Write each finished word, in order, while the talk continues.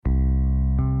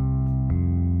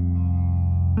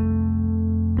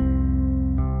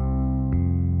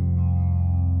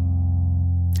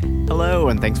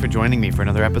and thanks for joining me for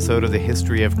another episode of the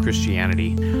History of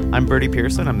Christianity. I'm Bertie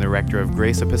Pearson. I'm the rector of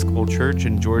Grace Episcopal Church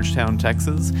in Georgetown,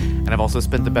 Texas, and I've also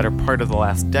spent the better part of the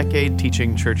last decade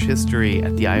teaching church history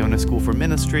at the Iona School for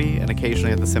Ministry and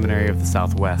occasionally at the Seminary of the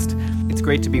Southwest. It's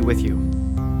great to be with you.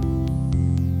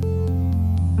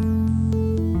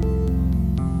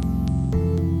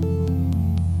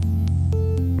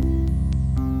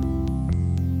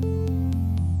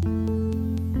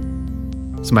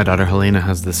 So my daughter Helena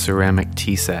has this ceramic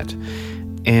tea set,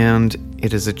 and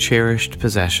it is a cherished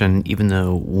possession even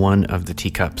though one of the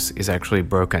teacups is actually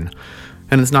broken.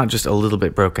 And it's not just a little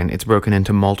bit broken, it's broken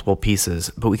into multiple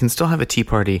pieces, but we can still have a tea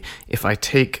party if I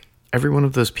take every one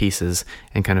of those pieces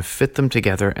and kind of fit them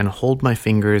together and hold my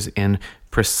fingers in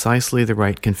precisely the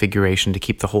right configuration to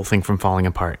keep the whole thing from falling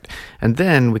apart. And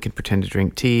then we can pretend to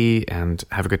drink tea and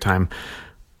have a good time.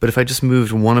 But if I just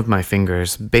moved one of my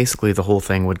fingers, basically the whole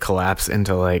thing would collapse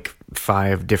into like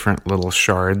 5 different little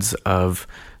shards of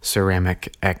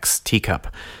ceramic X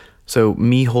teacup. So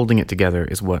me holding it together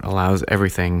is what allows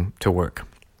everything to work.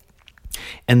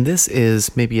 And this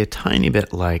is maybe a tiny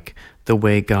bit like the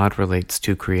way God relates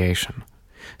to creation.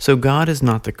 So God is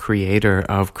not the creator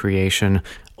of creation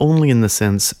only in the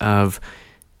sense of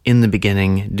in the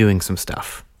beginning doing some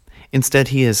stuff. Instead,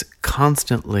 he is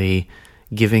constantly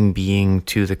giving being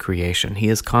to the creation. He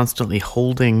is constantly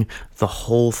holding the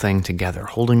whole thing together,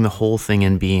 holding the whole thing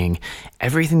in being.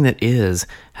 Everything that is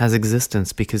has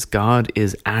existence because God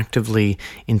is actively,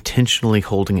 intentionally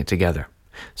holding it together.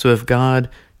 So if God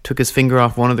took his finger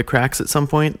off one of the cracks at some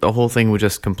point, the whole thing would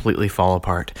just completely fall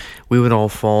apart. We would all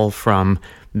fall from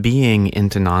being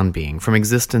into non-being, from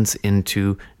existence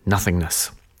into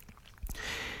nothingness.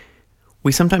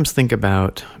 We sometimes think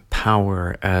about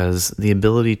power as the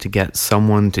ability to get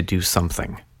someone to do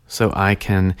something. So I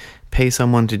can pay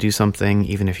someone to do something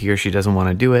even if he or she doesn't want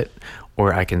to do it,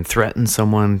 or I can threaten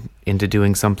someone into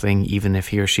doing something even if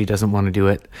he or she doesn't want to do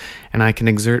it, and I can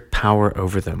exert power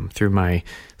over them through my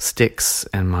sticks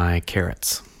and my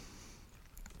carrots.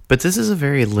 But this is a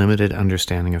very limited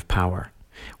understanding of power.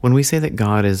 When we say that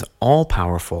God is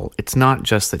all-powerful, it's not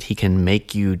just that he can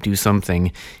make you do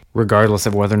something regardless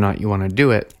of whether or not you want to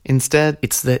do it. Instead,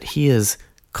 it's that he is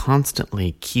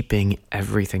constantly keeping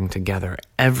everything together.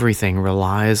 Everything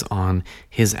relies on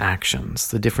his actions.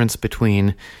 The difference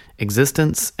between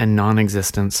existence and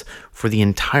non-existence for the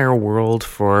entire world,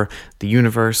 for the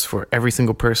universe, for every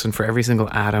single person, for every single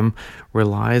atom,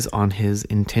 relies on his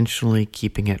intentionally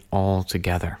keeping it all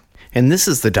together. And this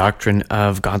is the doctrine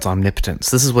of God's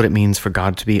omnipotence. This is what it means for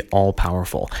God to be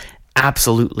all-powerful.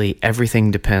 Absolutely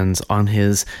everything depends on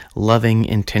his loving,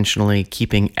 intentionally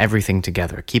keeping everything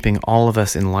together, keeping all of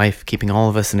us in life, keeping all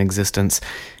of us in existence.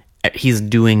 He's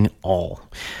doing all.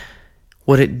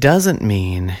 What it doesn't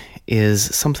mean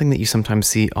is something that you sometimes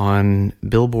see on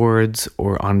billboards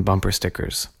or on bumper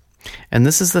stickers. And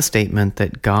this is the statement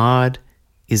that God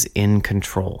is in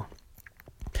control.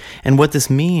 And what this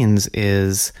means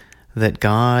is that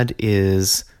God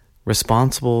is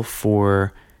responsible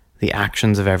for the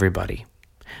actions of everybody,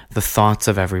 the thoughts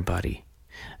of everybody,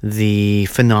 the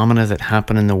phenomena that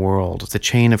happen in the world, the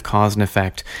chain of cause and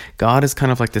effect. God is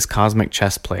kind of like this cosmic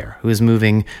chess player who is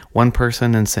moving one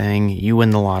person and saying, you win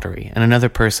the lottery, and another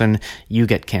person, you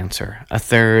get cancer. A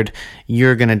third,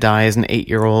 you're going to die as an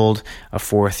 8-year-old. A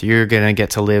fourth, you're going to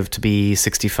get to live to be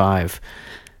 65.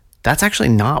 That's actually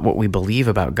not what we believe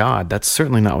about God. That's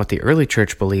certainly not what the early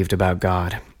church believed about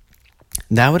God.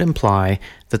 That would imply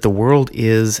that the world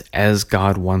is as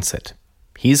God wants it.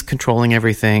 He's controlling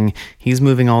everything. He's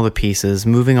moving all the pieces,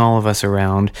 moving all of us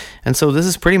around. And so this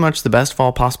is pretty much the best of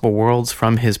all possible worlds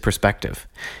from his perspective.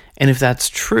 And if that's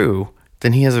true,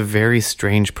 then he has a very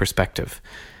strange perspective.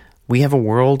 We have a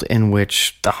world in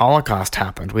which the Holocaust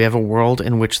happened. We have a world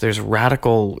in which there's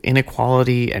radical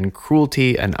inequality and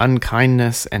cruelty and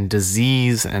unkindness and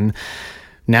disease and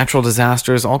natural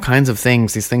disasters, all kinds of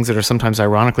things, these things that are sometimes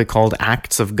ironically called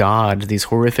acts of God, these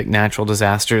horrific natural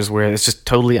disasters where it's just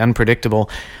totally unpredictable.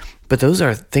 But those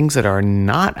are things that are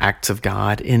not acts of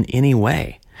God in any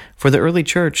way. For the early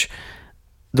church,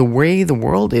 the way the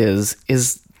world is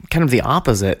kind of the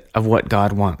opposite of what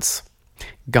God wants.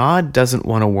 God doesn't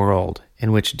want a world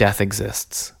in which death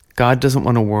exists. God doesn't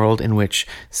want a world in which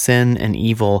sin and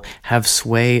evil have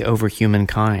sway over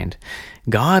humankind.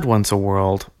 God wants a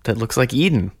world that looks like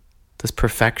Eden, this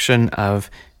perfection of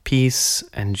peace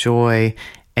and joy,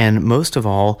 and most of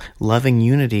all, loving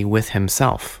unity with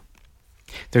himself.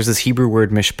 There's this Hebrew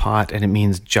word mishpat, and it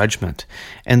means judgment.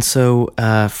 And so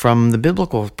from the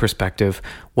biblical perspective,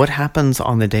 what happens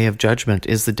on the day of judgment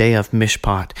is the day of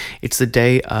mishpat. It's the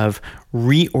day of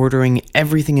reordering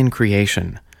everything in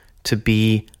creation to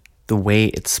be the way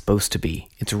it's supposed to be.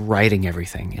 It's righting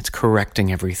everything. It's correcting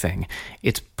everything.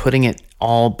 It's putting it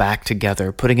all back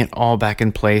together, putting it all back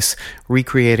in place,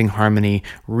 recreating harmony,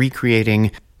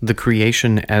 recreating the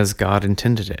creation as God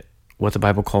intended it, what the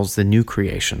Bible calls the new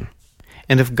creation.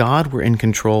 And if God were in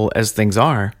control as things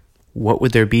are, what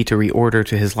would there be to reorder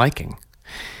to his liking?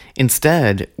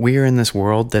 Instead, we are in this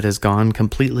world that has gone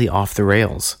completely off the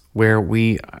rails, where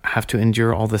we have to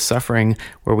endure all the suffering,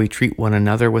 where we treat one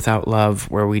another without love,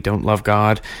 where we don't love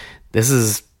God. This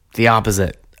is the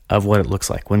opposite of what it looks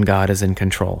like when God is in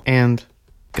control. And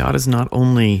God is not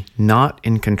only not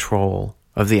in control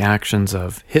of the actions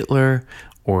of Hitler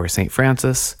or St.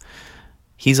 Francis,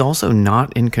 he's also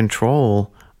not in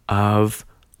control of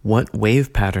what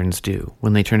wave patterns do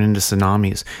when they turn into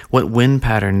tsunamis, what wind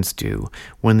patterns do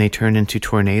when they turn into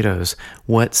tornadoes,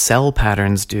 what cell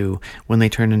patterns do when they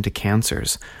turn into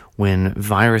cancers, when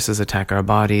viruses attack our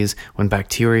bodies, when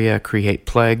bacteria create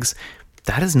plagues.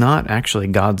 That is not actually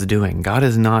God's doing. God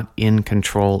is not in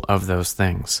control of those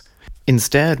things.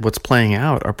 Instead, what's playing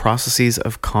out are processes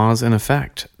of cause and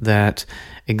effect that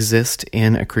exist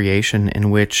in a creation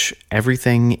in which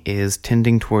everything is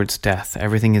tending towards death.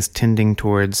 Everything is tending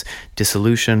towards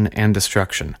dissolution and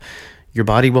destruction. Your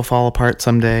body will fall apart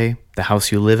someday. The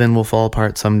house you live in will fall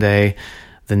apart someday.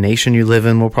 The nation you live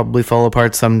in will probably fall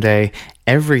apart someday.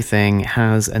 Everything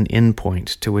has an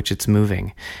endpoint to which it's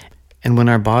moving. And when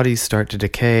our bodies start to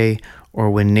decay,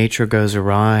 or when nature goes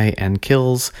awry and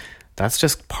kills, that's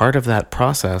just part of that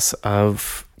process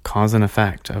of cause and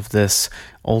effect, of this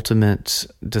ultimate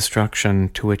destruction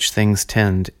to which things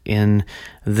tend in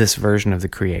this version of the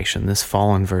creation, this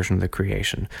fallen version of the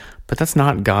creation. But that's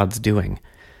not God's doing.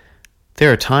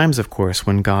 There are times, of course,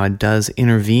 when God does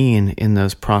intervene in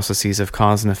those processes of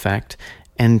cause and effect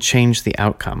and change the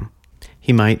outcome.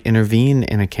 He might intervene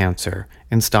in a cancer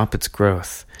and stop its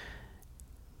growth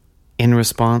in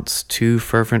response to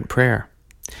fervent prayer.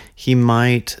 He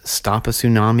might stop a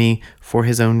tsunami for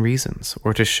his own reasons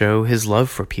or to show his love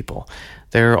for people.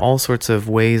 There are all sorts of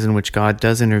ways in which God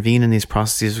does intervene in these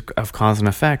processes of cause and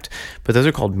effect, but those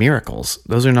are called miracles.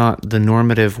 Those are not the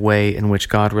normative way in which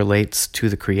God relates to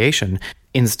the creation.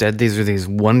 Instead, these are these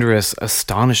wondrous,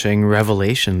 astonishing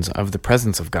revelations of the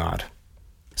presence of God.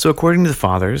 So according to the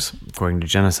fathers, according to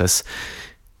Genesis,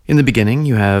 in the beginning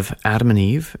you have Adam and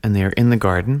Eve, and they are in the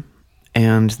garden,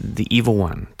 and the evil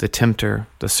one, the tempter,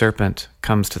 the serpent,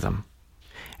 comes to them.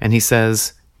 And he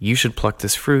says, you should pluck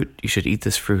this fruit, you should eat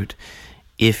this fruit.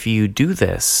 If you do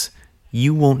this,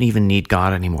 you won't even need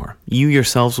God anymore. You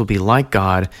yourselves will be like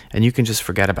God, and you can just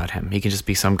forget about him. He can just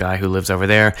be some guy who lives over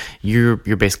there. You're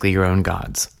basically your own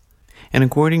gods. And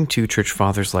according to church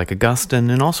fathers like Augustine,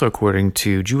 and also according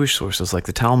to Jewish sources like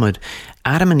the Talmud,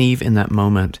 Adam and Eve in that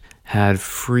moment had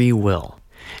free will.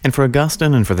 And for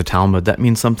Augustine and for the Talmud, that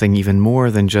means something even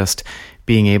more than just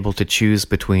being able to choose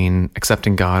between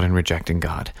accepting God and rejecting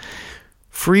God.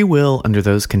 Free will under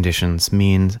those conditions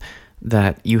means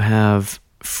that you have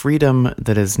freedom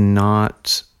that is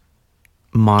not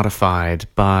modified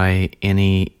by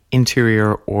any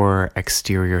interior or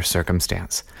exterior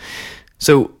circumstance.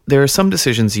 So there are some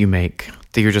decisions you make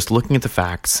that you're just looking at the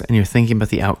facts and you're thinking about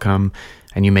the outcome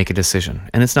and you make a decision.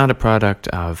 And it's not a product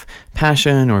of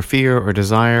passion or fear or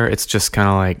desire. It's just kind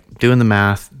of like doing the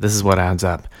math. This is what adds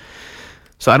up.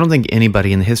 So I don't think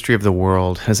anybody in the history of the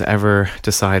world has ever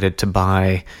decided to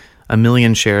buy 1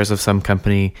 million shares of some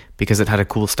company because it had a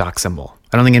cool stock symbol.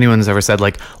 I don't think anyone's ever said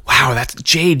like, wow, that's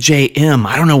JJM.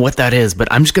 I don't know what that is,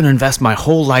 but I'm just going to invest my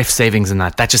whole life savings in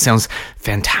that. That just sounds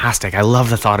fantastic. I love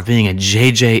the thought of being a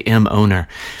JJM owner.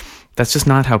 That's just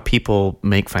not how people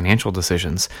make financial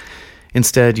decisions.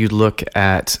 Instead, you'd look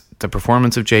at the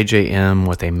performance of JJM,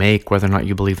 what they make, whether or not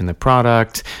you believe in the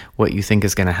product, what you think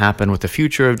is going to happen with the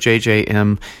future of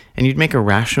JJM, and you'd make a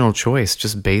rational choice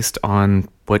just based on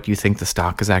what you think the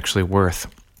stock is actually worth.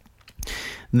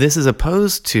 This is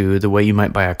opposed to the way you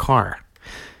might buy a car.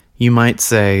 You might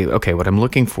say, okay, what I'm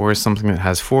looking for is something that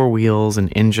has 4 wheels, an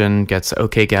engine, gets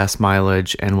okay gas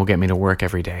mileage, and will get me to work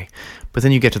every day. But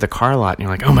then you get to the car lot and you're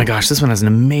like, oh my gosh, this one has an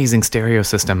amazing stereo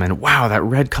system, and wow, that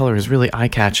red color is really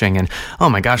eye-catching, and oh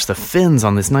my gosh, the fins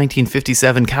on this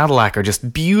 1957 Cadillac are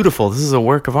just beautiful. This is a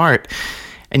work of art.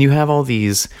 And you have all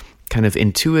these kind of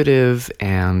intuitive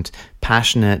and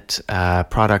passionate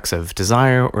products of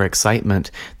desire or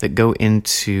excitement that go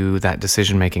into that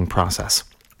decision-making process.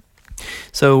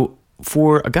 So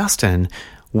for Augustine,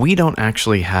 we don't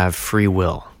actually have free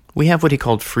will. We have what he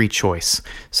called free choice.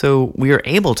 So we are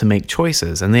able to make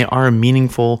choices, and they are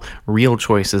meaningful, real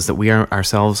choices that we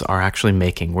ourselves are actually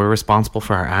making. We're responsible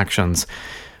for our actions,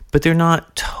 but they're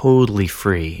not totally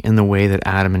free in the way that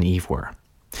Adam and Eve were.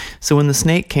 So when the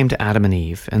snake came to Adam and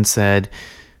Eve and said,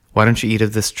 "Why don't you eat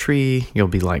of this tree? You'll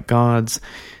be like gods,"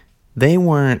 they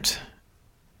weren't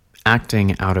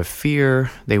acting out of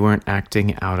fear. They weren't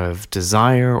acting out of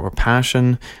desire or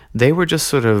passion. They were just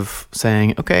sort of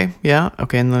saying, okay,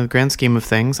 in the grand scheme of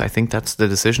things, I think that's the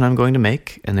decision I'm going to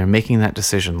make. And they're making that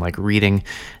decision like reading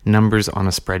numbers on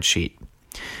a spreadsheet.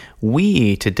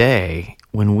 We today,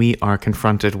 when we are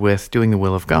confronted with doing the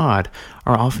will of God,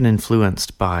 are often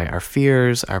influenced by our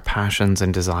fears, our passions,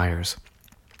 and desires.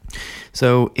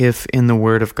 So if in the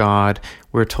Word of God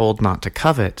we're told not to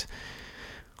covet,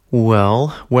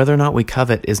 well, whether or not we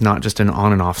covet is not just an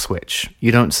on and off switch.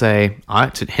 You don't say,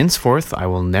 henceforth, I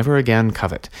will never again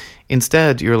covet.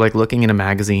 Instead, you're like looking in a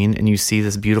magazine and you see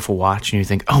this beautiful watch and you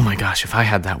think, oh my gosh, if I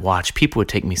had that watch, people would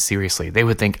take me seriously. They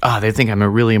would think, they think I'm a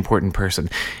really important person.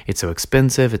 It's so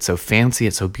expensive, it's so fancy,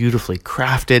 it's so beautifully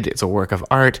crafted, it's a work of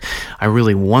art. I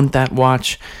really want that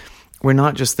watch. We're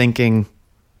not just thinking,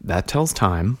 that tells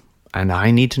time, and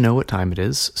I need to know what time it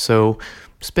is, so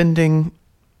spending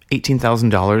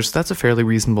 $18,000, that's a fairly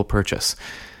reasonable purchase.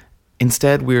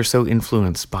 Instead, we are so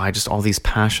influenced by just all these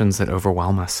passions that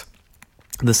overwhelm us.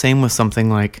 The same with something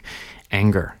like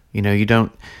anger. You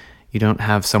don't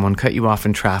have someone cut you off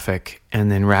in traffic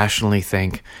and then rationally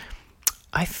think,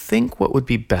 I think what would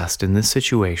be best in this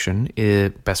situation,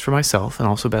 best for myself and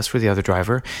also best for the other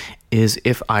driver, is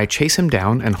if I chase him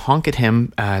down and honk at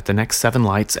him at the next 7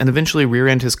 lights and eventually rear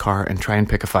end his car and try and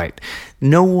pick a fight.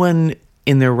 No one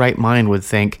in their right mind would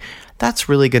think, that's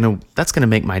gonna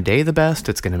make my day the best,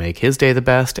 it's gonna make his day the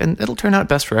best, and it'll turn out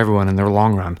best for everyone in the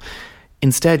long run.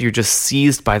 Instead, you're just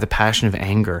seized by the passion of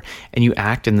anger, and you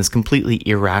act in this completely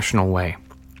irrational way.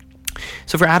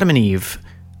 So for Adam and Eve,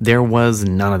 there was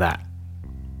none of that.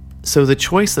 So the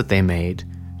choice that they made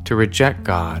to reject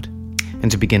God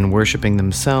and to begin worshiping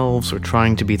themselves or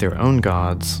trying to be their own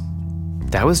gods,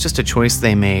 that was just a choice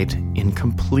they made in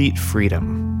complete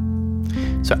freedom.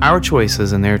 So our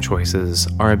choices and their choices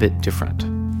are a bit different.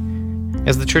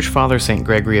 As the church father St.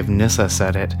 Gregory of Nyssa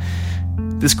said it,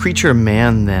 this creature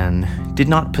man then did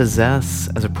not possess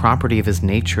as a property of his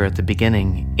nature at the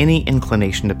beginning any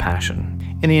inclination to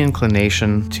passion, any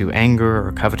inclination to anger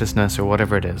or covetousness or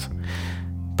whatever it is.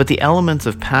 But the elements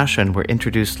of passion were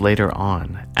introduced later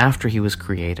on, after he was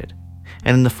created,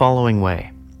 and in the following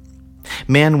way.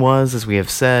 Man was, as we have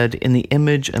said, in the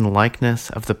image and likeness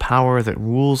of the power that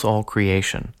rules all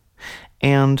creation,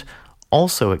 and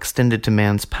also extended to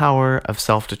man's power of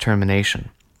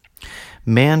self-determination.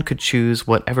 Man could choose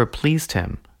whatever pleased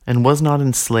him, and was not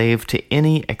enslaved to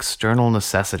any external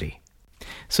necessity.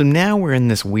 So now we're in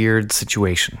this weird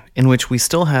situation, in which we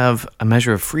still have a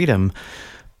measure of freedom,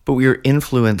 but we are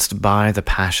influenced by the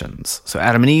passions. So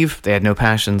Adam and Eve, they had no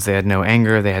passions, they had no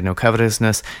anger, they had no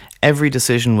covetousness. Every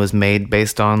decision was made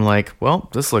based on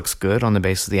this looks good on the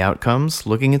basis of the outcomes,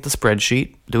 looking at the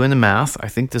spreadsheet, doing the math, I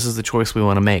think this is the choice we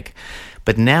want to make.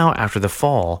 But now, after the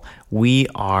fall, we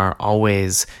are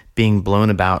always being blown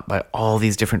about by all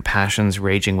these different passions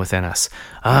raging within us.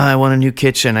 I want a new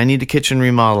kitchen. I need a kitchen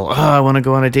remodel. I want to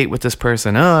go on a date with this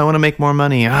person. I want to make more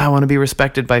money. I want to be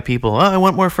respected by people. I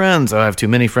want more friends. I have too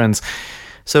many friends.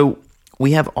 So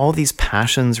we have all these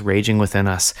passions raging within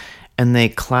us, and they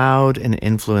cloud and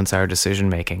influence our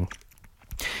decision-making.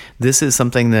 This is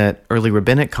something that early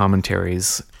rabbinic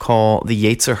commentaries call the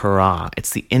Yetzer Hara. It's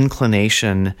the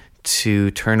inclination to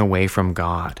turn away from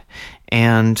God.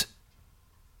 And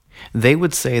they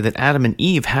would say that Adam and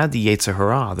Eve had the Yetzer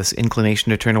Hara, this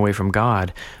inclination to turn away from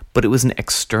God, but it was an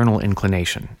external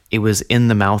inclination. It was in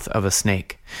the mouth of a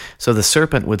snake. So the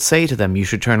serpent would say to them, you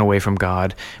should turn away from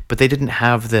God, but they didn't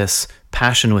have this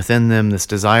passion within them, this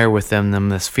desire within them,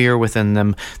 this fear within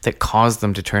them that caused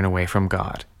them to turn away from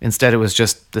God. Instead, it was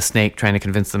just the snake trying to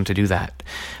convince them to do that.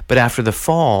 But after the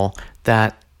fall,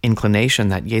 that inclination,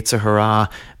 that Yetzer Hara,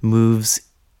 moves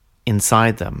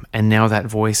inside them, and now that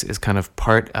voice is kind of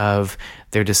part of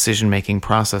their decision-making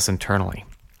process internally.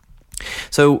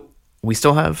 So we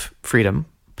still have freedom,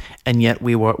 and yet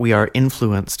we are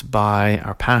influenced by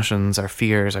our passions, our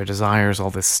fears, our desires,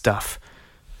 all this stuff.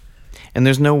 And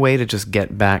there's no way to just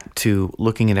get back to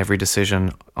looking at every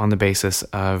decision on the basis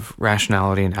of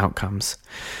rationality and outcomes.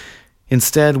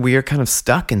 Instead, we are kind of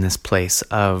stuck in this place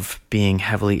of being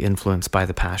heavily influenced by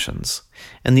the passions.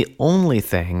 And the only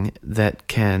thing that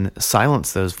can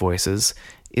silence those voices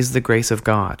is the grace of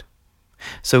God.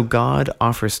 So God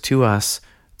offers to us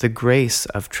the grace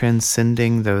of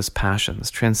transcending those passions,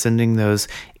 transcending those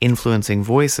influencing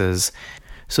voices,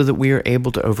 so that we are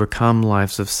able to overcome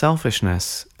lives of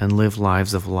selfishness and live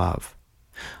lives of love.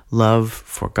 Love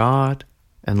for God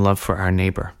and love for our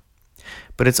neighbor.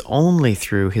 But it's only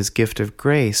through his gift of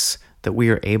grace that we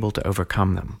are able to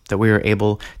overcome them, that we are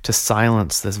able to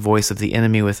silence this voice of the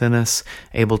enemy within us,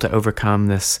 able to overcome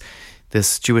this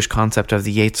Jewish concept of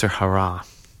the Yetzer Hara.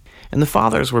 And the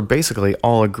fathers were basically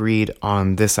all agreed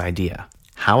on this idea.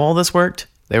 How all this worked?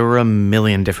 There were a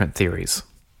million different theories.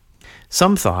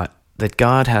 Some thought that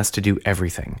God has to do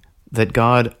everything, that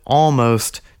God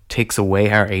almost takes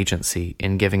away our agency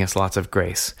in giving us lots of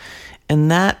grace. And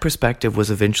that perspective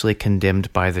was eventually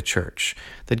condemned by the church,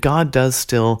 that God does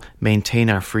still maintain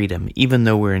our freedom, even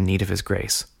though we're in need of his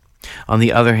grace. On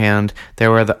the other hand,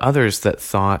 there were the others that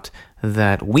thought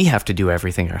that we have to do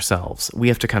everything ourselves. We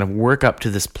have to kind of work up to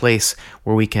this place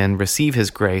where we can receive his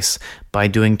grace by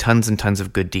doing tons and tons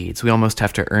of good deeds. We almost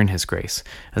have to earn his grace.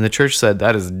 And the church said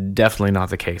that is definitely not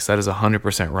the case. That is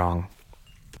 100% wrong.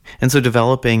 And so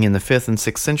developing in the 5th and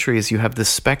 6th centuries, you have this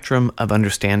spectrum of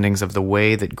understandings of the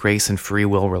way that grace and free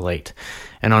will relate.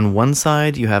 And on one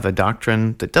side, you have a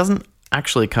doctrine that doesn't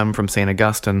actually come from St.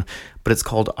 Augustine, but it's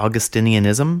called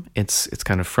Augustinianism. It's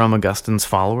kind of from Augustine's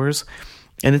followers.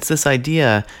 And it's this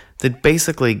idea that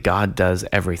basically God does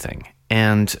everything.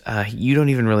 And you don't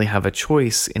even really have a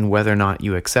choice in whether or not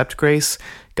you accept grace.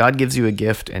 God gives you a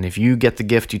gift, and if you get the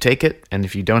gift, you take it. And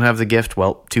if you don't have the gift,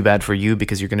 well, too bad for you,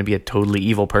 because you're going to be a totally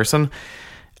evil person.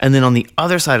 And then on the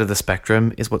other side of the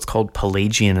spectrum is what's called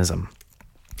Pelagianism.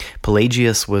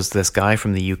 Pelagius was this guy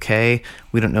from the UK.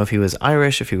 We don't know if he was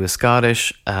Irish, if he was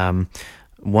Scottish.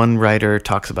 One writer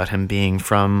talks about him being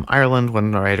from Ireland.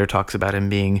 One writer talks about him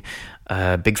being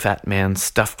a big fat man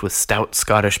stuffed with stout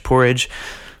Scottish porridge.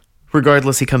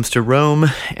 Regardless, he comes to Rome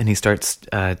and he starts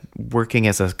working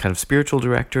as a kind of spiritual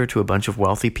director to a bunch of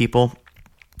wealthy people.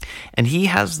 And he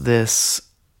has this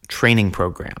training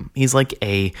program. He's like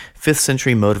a 5th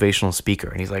century motivational speaker.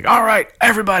 And he's like, all right,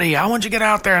 everybody, I want you to get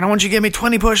out there and I want you to give me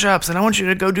 20 push-ups and I want you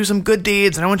to go do some good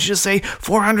deeds and I want you to say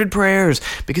 400 prayers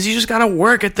because you just got to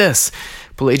work at this.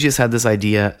 Pelagius had this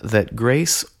idea that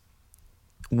grace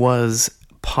was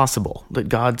possible, that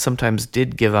God sometimes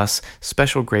did give us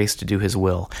special grace to do his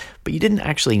will, but you didn't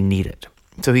actually need it.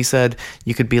 So he said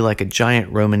you could be like a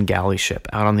giant Roman galley ship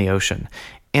out on the ocean.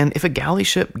 And if a galley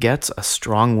ship gets a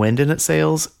strong wind in its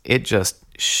sails, it just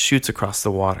shoots across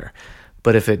the water.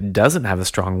 But if it doesn't have a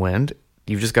strong wind,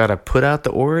 you've just got to put out the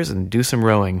oars and do some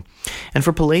rowing. And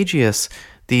for Pelagius,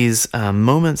 these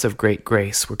moments of great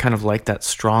grace were kind of like that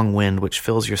strong wind which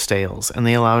fills your sails, and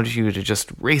they allowed you to just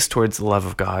race towards the love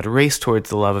of God, race towards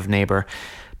the love of neighbor.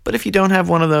 But if you don't have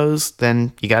one of those,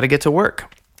 then you got to get to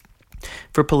work.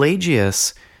 For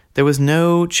Pelagius, there was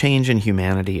no change in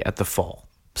humanity at the fall.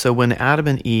 So when Adam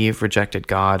and Eve rejected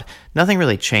God, nothing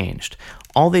really changed.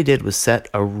 All they did was set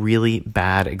a really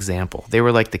bad example. They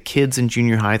were like the kids in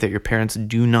junior high that your parents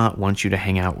do not want you to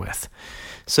hang out with.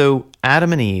 So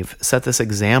Adam and Eve set this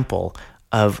example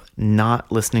of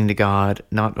not listening to God,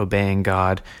 not obeying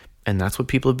God, and that's what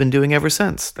people have been doing ever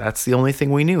since. That's the only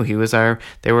thing we knew.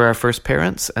 They were our first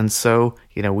parents, and so,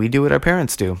 we do what our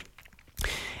parents do.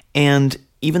 And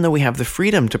even though we have the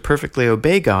freedom to perfectly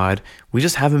obey God, we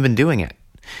just haven't been doing it.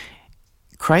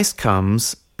 Christ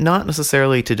comes not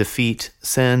necessarily to defeat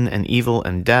sin and evil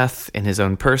and death in his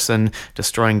own person,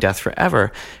 destroying death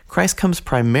forever. Christ comes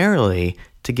primarily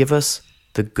to give us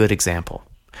the good example.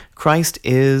 Christ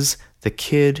is the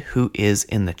kid who is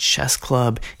in the chess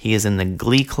club. He is in the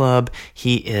glee club.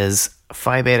 He is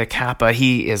Phi Beta Kappa.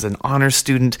 He is an honor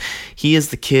student. He is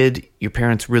the kid your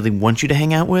parents really want you to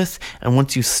hang out with. And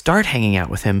once you start hanging out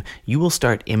with him, you will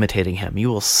start imitating him. You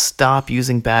will stop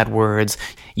using bad words.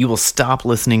 You will stop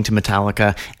listening to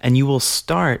Metallica, and you will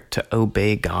start to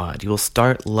obey God. You will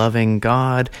start loving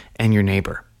God and your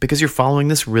neighbor because you're following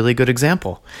this really good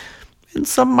example. And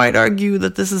some might argue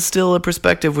that this is still a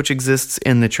perspective which exists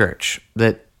in the church,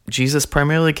 that Jesus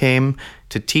primarily came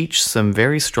to teach some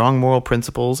very strong moral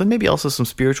principles and maybe also some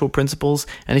spiritual principles,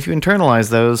 and if you internalize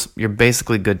those, you're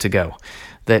basically good to go.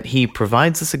 That he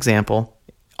provides this example,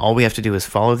 all we have to do is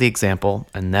follow the example,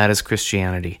 and that is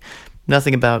Christianity.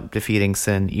 Nothing about defeating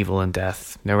sin, evil, and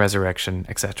death, no resurrection,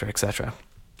 etc., etc.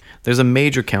 There's a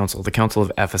major council, the Council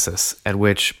of Ephesus, at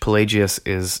which Pelagius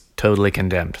is totally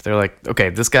condemned. They're like,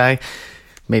 okay, this guy,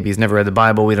 maybe he's never read the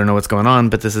Bible, we don't know what's going on,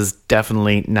 but this is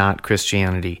definitely not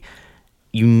Christianity.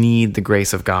 You need the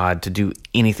grace of God to do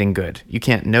anything good. You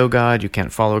can't know God, you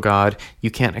can't follow God, you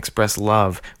can't express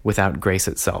love without grace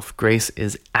itself. Grace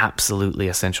is absolutely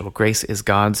essential. Grace is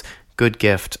God's good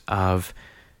gift of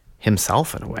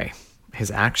himself in a way,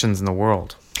 his actions in the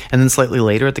world. And then slightly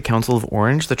later at the Council of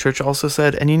Orange, the church also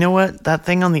said, and you know what? That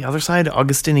thing on the other side,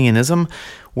 Augustinianism,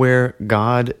 where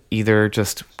God either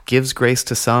just gives grace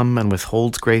to some and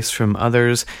withholds grace from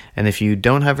others, and if you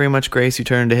don't have very much grace, you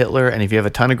turn to Hitler, and if you have a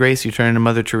ton of grace, you turn to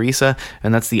Mother Teresa,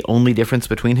 and that's the only difference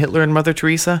between Hitler and Mother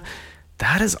Teresa.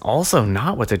 That is also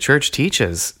not what the church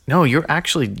teaches. No, you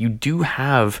do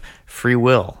have free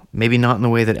will. Maybe not in the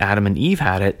way that Adam and Eve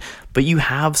had it, but you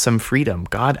have some freedom.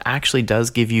 God actually does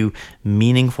give you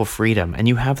meaningful freedom, and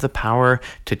you have the power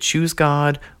to choose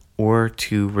God or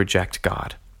to reject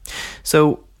God.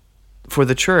 So for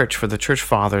the church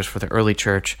fathers, for the early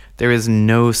church, there is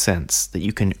no sense that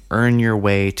you can earn your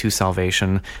way to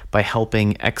salvation by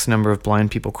helping X number of blind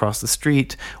people cross the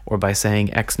street or by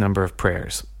saying X number of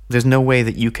prayers. There's no way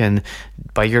that you can,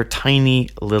 by your tiny,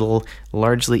 little,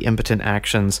 largely impotent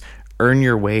actions, earn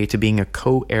your way to being a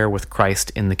co-heir with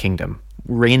Christ in the kingdom,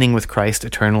 reigning with Christ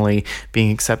eternally, being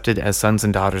accepted as sons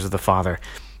and daughters of the Father.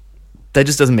 That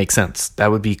just doesn't make sense. That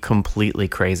would be completely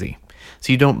crazy.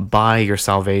 So you don't buy your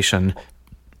salvation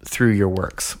through your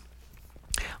works.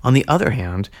 On the other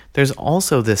hand, there's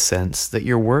also this sense that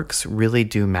your works really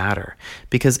do matter,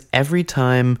 because every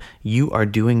time you are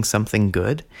doing something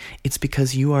good, it's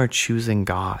because you are choosing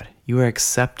God. You are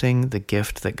accepting the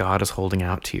gift that God is holding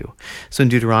out to you. So in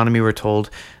Deuteronomy, we're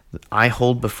told, I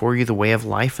hold before you the way of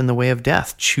life and the way of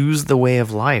death. Choose the way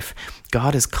of life.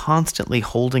 God is constantly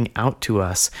holding out to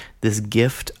us this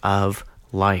gift of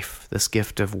life, this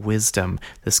gift of wisdom,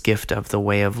 this gift of the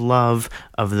way of love,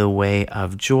 of the way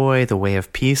of joy, the way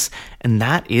of peace, and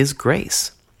that is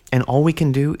grace. And all we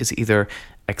can do is either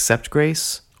accept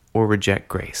grace or reject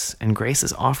grace, and grace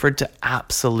is offered to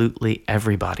absolutely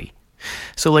everybody.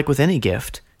 So like with any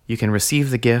gift, you can receive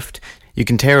the gift, you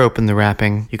can tear open the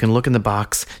wrapping, you can look in the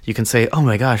box, you can say, oh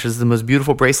my gosh, this is the most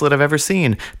beautiful bracelet I've ever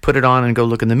seen, put it on and go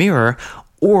look in the mirror.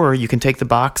 Or you can take the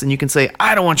box and you can say,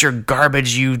 I don't want your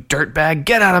garbage, you dirtbag,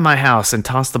 get out of my house, and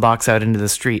toss the box out into the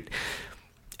street.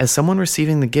 As someone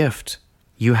receiving the gift,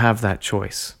 you have that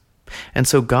choice. And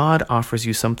so God offers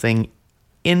you something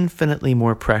infinitely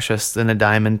more precious than a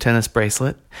diamond tennis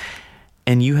bracelet,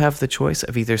 and you have the choice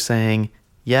of either saying,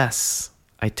 yes,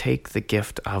 I take the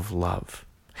gift of love.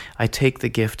 I take the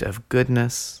gift of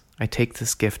goodness. I take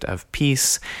this gift of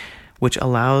peace, which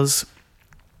allows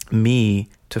me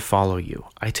to follow you.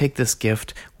 I take this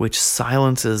gift which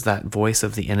silences that voice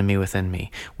of the enemy within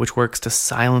me, which works to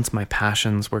silence my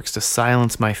passions, works to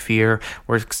silence my fear,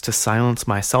 works to silence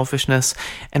my selfishness,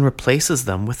 and replaces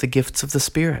them with the gifts of the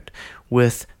Spirit,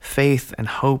 with faith and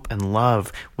hope and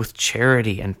love, with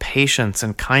charity and patience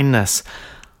and kindness.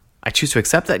 I choose to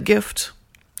accept that gift,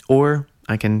 or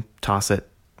I can toss it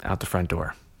out the front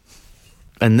door.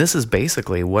 And this is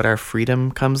basically what our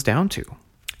freedom comes down to,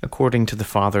 according to the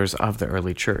fathers of the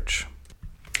early church.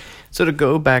 So to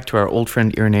go back to our old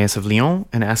friend Irenaeus of Lyon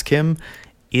and ask him,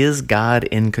 is God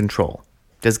in control?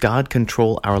 Does God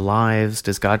control our lives?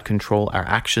 Does God control our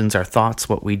actions, our thoughts,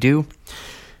 what we do?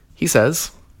 He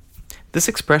says, this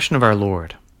expression of our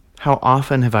Lord, how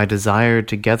often have I desired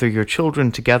to gather your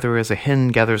children together as a hen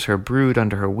gathers her brood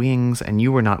under her wings, and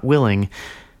you were not willing,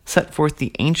 set forth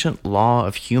the ancient law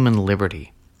of human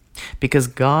liberty, because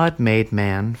God made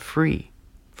man free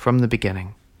from the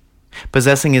beginning,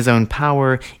 possessing his own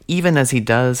power, even as he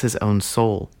does his own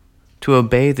soul, to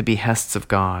obey the behests of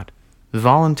God,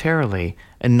 voluntarily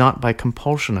and not by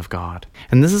compulsion of God.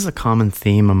 And this is a common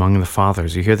theme among the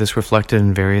fathers. You hear this reflected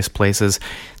in various places,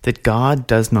 that God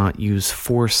does not use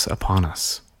force upon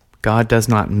us. God does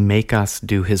not make us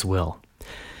do his will.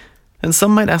 And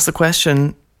some might ask the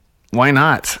question, why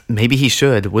not? Maybe he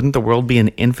should. Wouldn't the world be an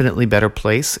infinitely better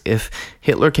place if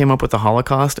Hitler came up with the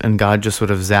Holocaust and God just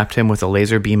sort of zapped him with a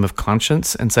laser beam of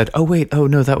conscience and said, oh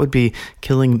no, that would be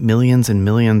killing millions and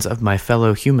millions of my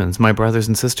fellow humans, my brothers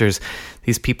and sisters,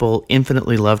 these people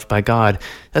infinitely loved by God.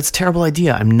 That's a terrible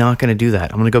idea. I'm not going to do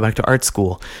that. I'm going to go back to art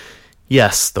school.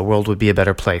 Yes, the world would be a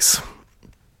better place.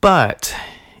 But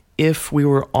if we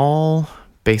were all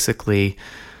basically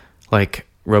like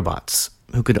robots,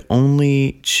 who could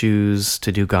only choose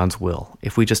to do God's will,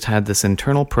 if we just had this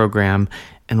internal program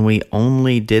and we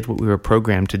only did what we were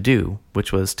programmed to do,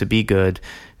 which was to be good,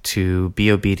 to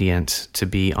be obedient, to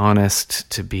be honest,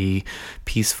 to be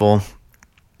peaceful,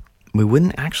 we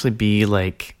wouldn't actually be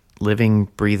like living,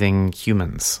 breathing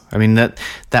humans. I mean, that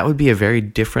would be a very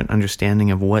different understanding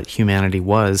of what humanity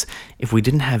was if we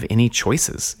didn't have any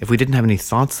choices, if we didn't have any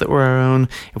thoughts that were our own,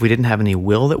 if we didn't have any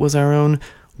will that was our own.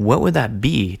 What would that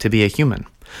be to be a human?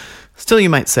 Still,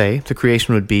 you might say the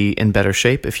creation would be in better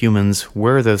shape if humans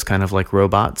were those kind of like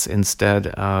robots instead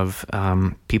of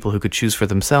people who could choose for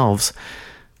themselves.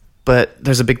 But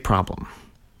there's a big problem.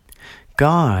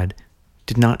 God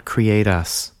did not create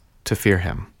us to fear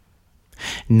him,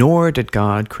 nor did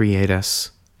God create us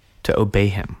to obey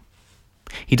him.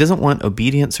 He doesn't want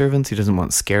obedient servants. He doesn't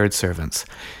want scared servants.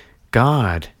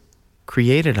 God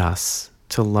created us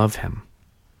to love him.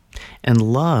 And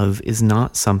love is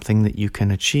not something that you can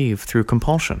achieve through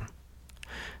compulsion.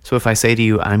 So if I say to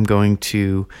you, I'm going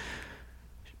to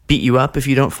beat you up if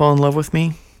you don't fall in love with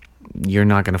me, you're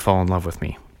not going to fall in love with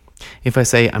me. If I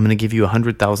say, I'm going to give you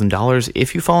 $100,000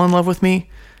 if you fall in love with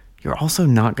me, you're also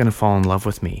not going to fall in love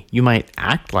with me. You might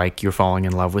act like you're falling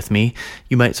in love with me.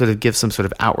 You might sort of give some sort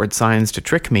of outward signs to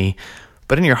trick me.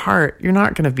 But in your heart, you're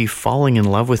not going to be falling in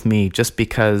love with me just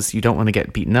because you don't want to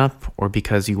get beaten up or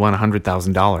because you want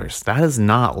 $100,000. That is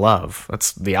not love.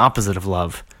 That's the opposite of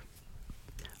love.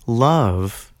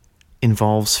 Love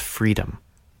involves freedom.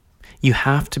 You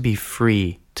have to be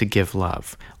free to give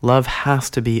love. Love has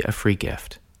to be a free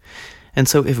gift. And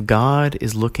so if God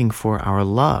is looking for our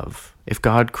love, if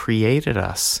God created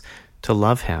us to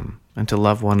love him and to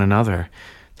love one another,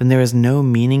 then there is no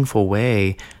meaningful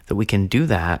way that we can do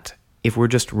that if we're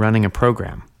just running a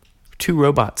program. Two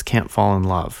robots can't fall in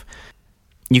love.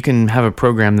 You can have a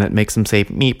program that makes them say,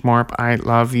 meep, morp, I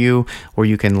love you, or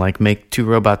you can make two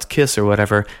robots kiss or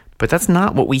whatever, but that's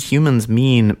not what we humans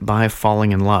mean by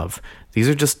falling in love. These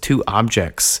are just two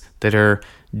objects that are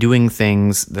doing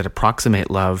things that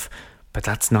approximate love, but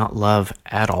that's not love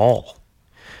at all.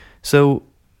 So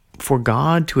for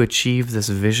God to achieve this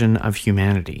vision of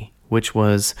humanity, which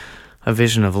was a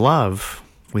vision of love,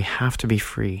 we have to be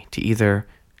free to either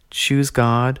choose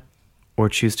God or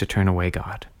choose to turn away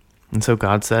God. And so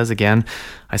God says, again,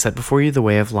 I set before you the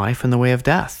way of life and the way of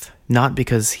death. Not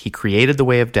because he created the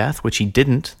way of death, which he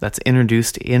didn't. That's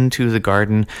introduced into the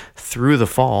garden through the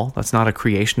fall. That's not a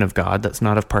creation of God. That's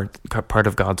not a part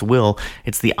of God's will.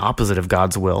 It's the opposite of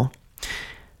God's will.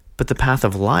 But the path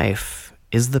of life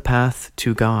is the path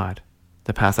to God,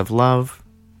 the path of love,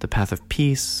 the path of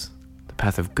peace, the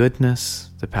path of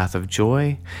goodness, the path of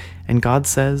joy. And God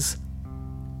says,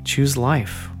 choose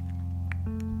life.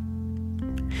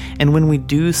 And when we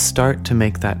do start to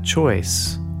make that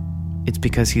choice, it's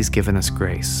because he's given us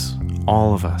grace,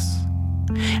 all of us.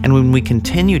 And when we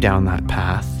continue down that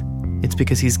path, it's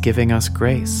because he's giving us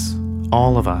grace,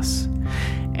 all of us.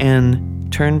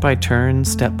 And turn by turn,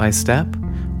 step by step,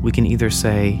 we can either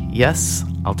say, yes,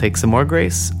 I'll take some more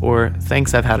grace, or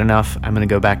thanks, I've had enough. I'm going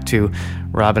to go back to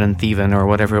robbing and thieving or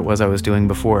whatever it was I was doing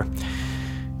before.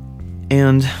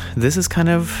 And this is kind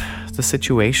of the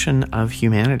situation of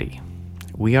humanity.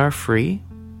 We are free,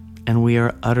 and we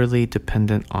are utterly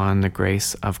dependent on the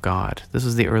grace of God. This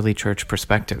is the early church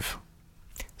perspective.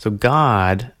 So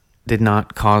God did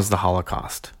not cause the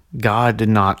Holocaust. God did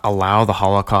not allow the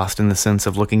Holocaust in the sense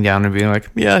of looking down and being like,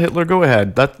 yeah, Hitler, go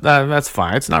ahead. That's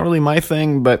fine. It's not really my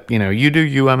thing, but you do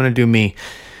you, I'm going to do me.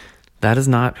 That is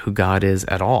not who God is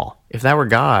at all. If that were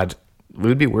God, we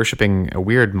would be worshiping a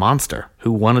weird monster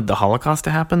who wanted the Holocaust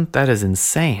to happen. That is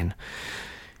insane.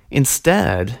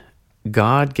 Instead,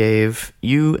 God gave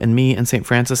you and me and St.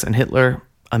 Francis and Hitler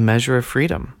a measure of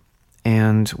freedom.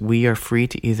 And we are free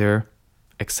to either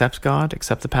accept God,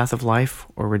 accept the path of life,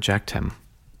 or reject him.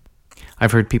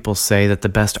 I've heard people say that the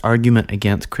best argument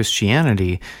against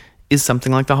Christianity is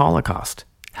something like the Holocaust.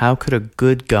 How could a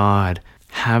good God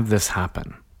have this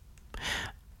happen?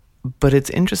 But it's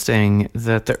interesting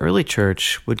that the early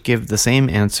church would give the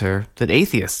same answer that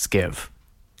atheists give.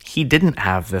 He didn't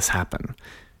have this happen.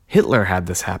 Hitler had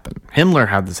this happen. Himmler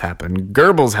had this happen.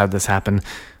 Goebbels had this happen.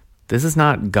 This is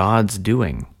not God's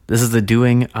doing. This is the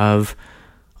doing of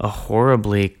a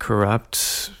horribly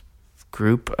corrupt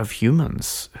group of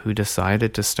humans who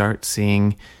decided to start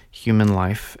seeing human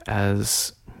life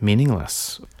as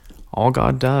meaningless. All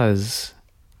God does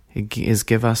is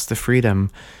give us the freedom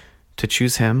to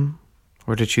choose him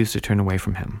or to choose to turn away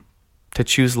from him, to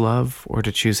choose love or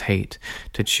to choose hate,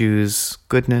 to choose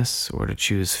goodness or to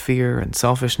choose fear and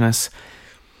selfishness.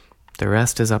 The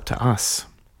rest is up to us.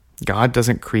 God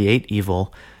doesn't create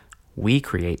evil, we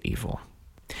create evil.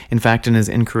 In fact, in his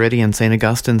Enchiridion, St.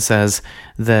 Augustine says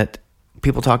that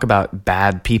people talk about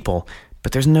bad people,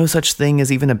 but there's no such thing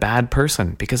as even a bad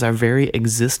person, because our very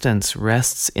existence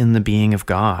rests in the being of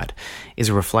God, is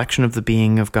a reflection of the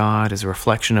being of God, is a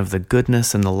reflection of the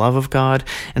goodness and the love of God.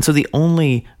 And so the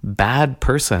only bad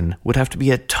person would have to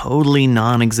be a totally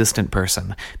non-existent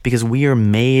person, because we are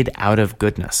made out of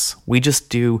goodness. We just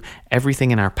do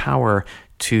everything in our power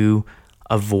to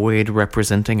avoid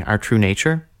representing our true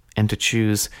nature and to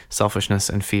choose selfishness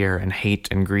and fear and hate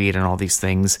and greed and all these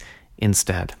things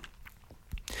instead.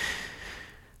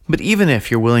 But even if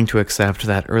you're willing to accept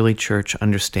that early church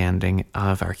understanding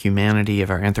of our humanity, of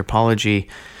our anthropology,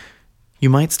 You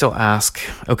might still ask,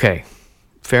 okay,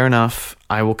 fair enough,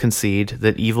 I will concede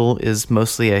that evil is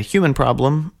mostly a human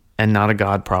problem and not a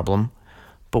God problem.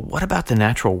 But what about the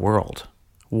natural world?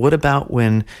 What about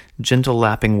when gentle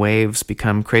lapping waves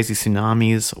become crazy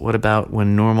tsunamis? What about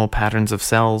when normal patterns of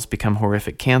cells become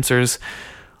horrific cancers?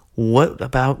 What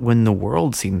about when the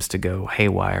world seems to go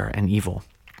haywire and evil?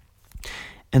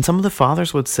 And some of the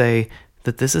fathers would say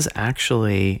that this is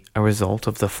actually a result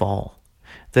of the fall.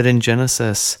 That in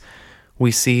Genesis,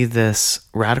 we see this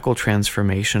radical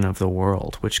transformation of the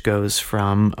world, which goes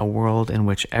from a world in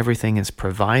which everything is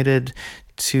provided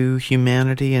to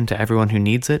humanity and to everyone who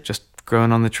needs it, just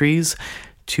growing on the trees,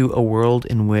 to a world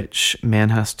in which man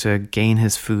has to gain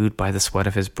his food by the sweat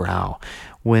of his brow.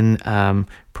 When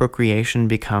procreation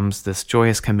becomes this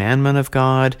joyous commandment of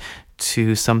God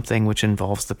to something which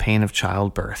involves the pain of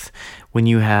childbirth. When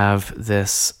you have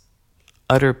this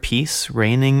utter peace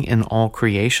reigning in all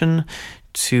creation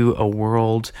to a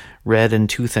world red in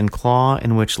tooth and claw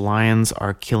in which lions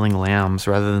are killing lambs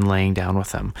rather than laying down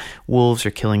with them. Wolves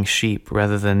are killing sheep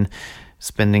rather than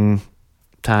spending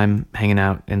time hanging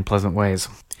out in pleasant ways.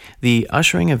 The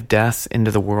ushering of death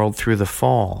into the world through the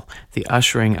fall, the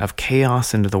ushering of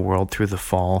chaos into the world through the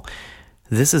fall,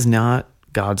 this is not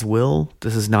God's will.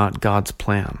 This is not God's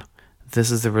plan.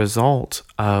 This is the result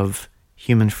of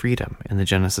human freedom in the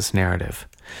Genesis narrative.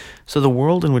 So the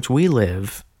world in which we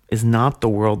live is not the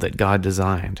world that God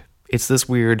designed. It's this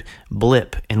weird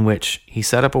blip in which he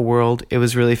set up a world, it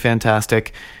was really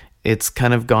fantastic, it's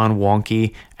kind of gone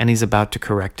wonky, and he's about to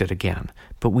correct it again.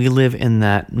 But we live in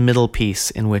that middle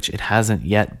piece in which it hasn't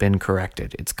yet been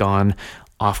corrected. It's gone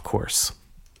off course.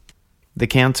 The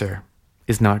cancer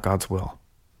is not God's will.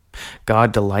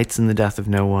 God delights in the death of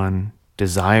no one,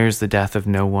 desires the death of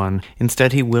no one.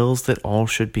 Instead, he wills that all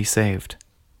should be saved.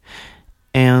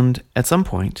 And at some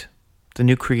point, the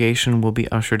new creation will be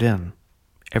ushered in.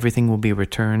 Everything will be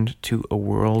returned to a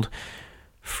world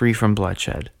free from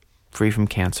bloodshed, free from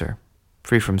cancer,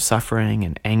 free from suffering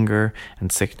and anger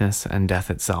and sickness and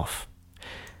death itself.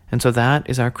 And so that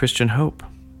is our Christian hope.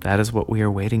 That is what we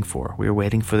are waiting for. We are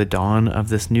waiting for the dawn of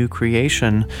this new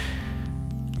creation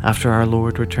after our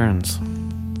Lord returns.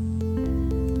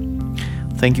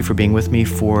 Thank you for being with me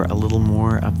for a little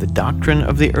more of the doctrine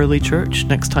of the early church.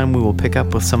 Next time we will pick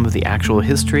up with some of the actual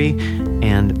history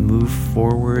and move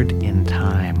forward in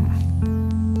time.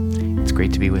 It's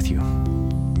great to be with you.